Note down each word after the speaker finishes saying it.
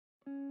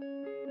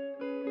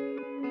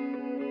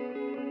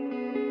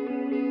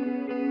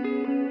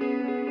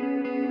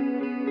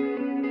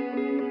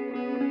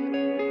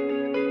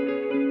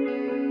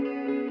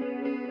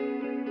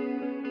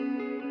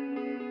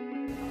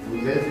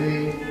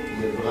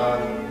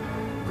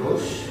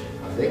Gauche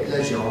avec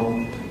la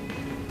jambe.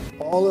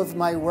 All of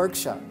my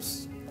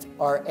workshops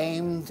are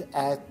aimed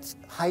at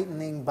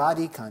heightening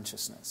body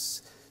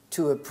consciousness,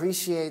 to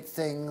appreciate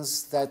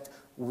things that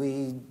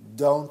we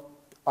don't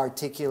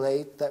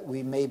articulate, that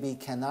we maybe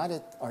cannot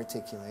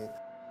articulate.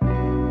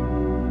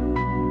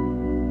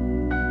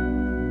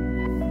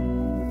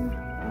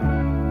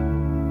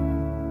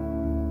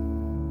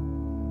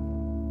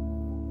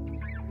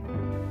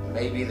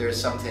 Maybe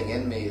there's something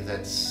in me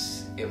that's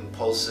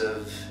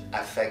impulsive,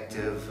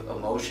 affective,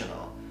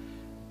 emotional,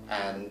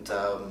 and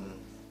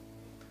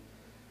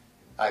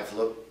I've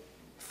looked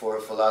for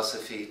a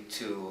philosophy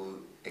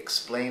to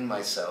explain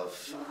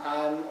myself.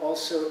 I'm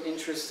also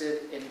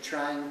interested in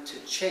trying to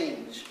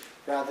change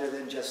rather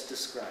than just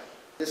describe.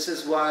 This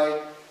is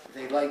why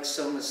they like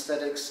some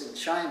aesthetics in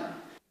China.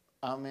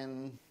 I'm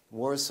in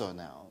Warsaw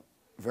now,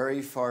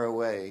 very far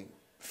away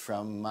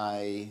from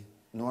my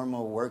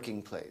normal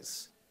working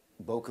place,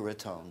 Boca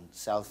Raton,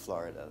 South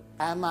Florida.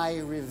 Am I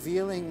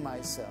revealing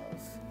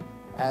myself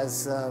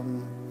as a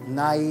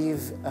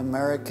naive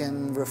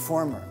American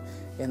reformer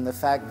in the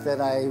fact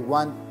that I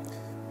want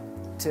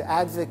to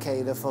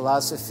advocate a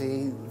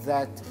philosophy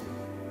that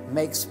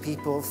makes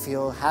people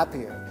feel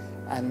happier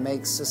and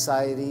makes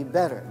society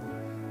better?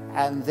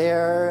 And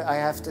there, I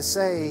have to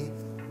say,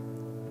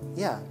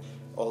 yeah.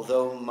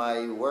 Although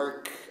my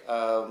work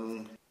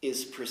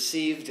is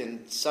perceived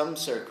in some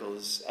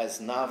circles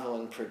as novel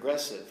and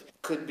progressive,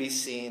 could be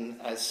seen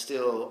as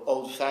still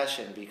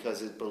old-fashioned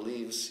because it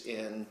believes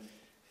in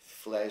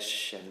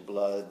flesh and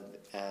blood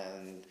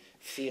and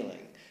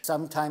feeling.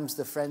 Sometimes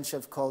the French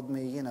have called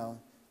me,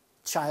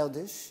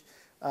 childish,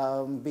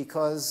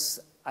 because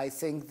I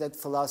think that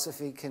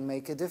philosophy can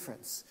make a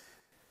difference.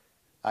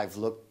 I've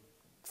looked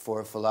for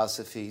a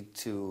philosophy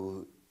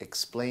to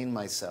explain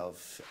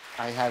myself.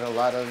 I had a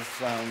lot of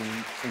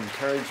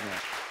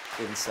encouragement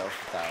in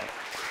self-doubt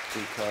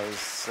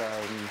because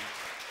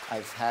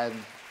I've had,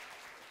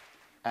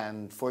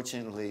 and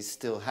fortunately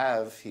still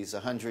have, he's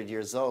 100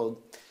 years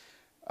old,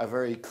 a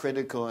very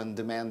critical and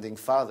demanding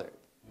father.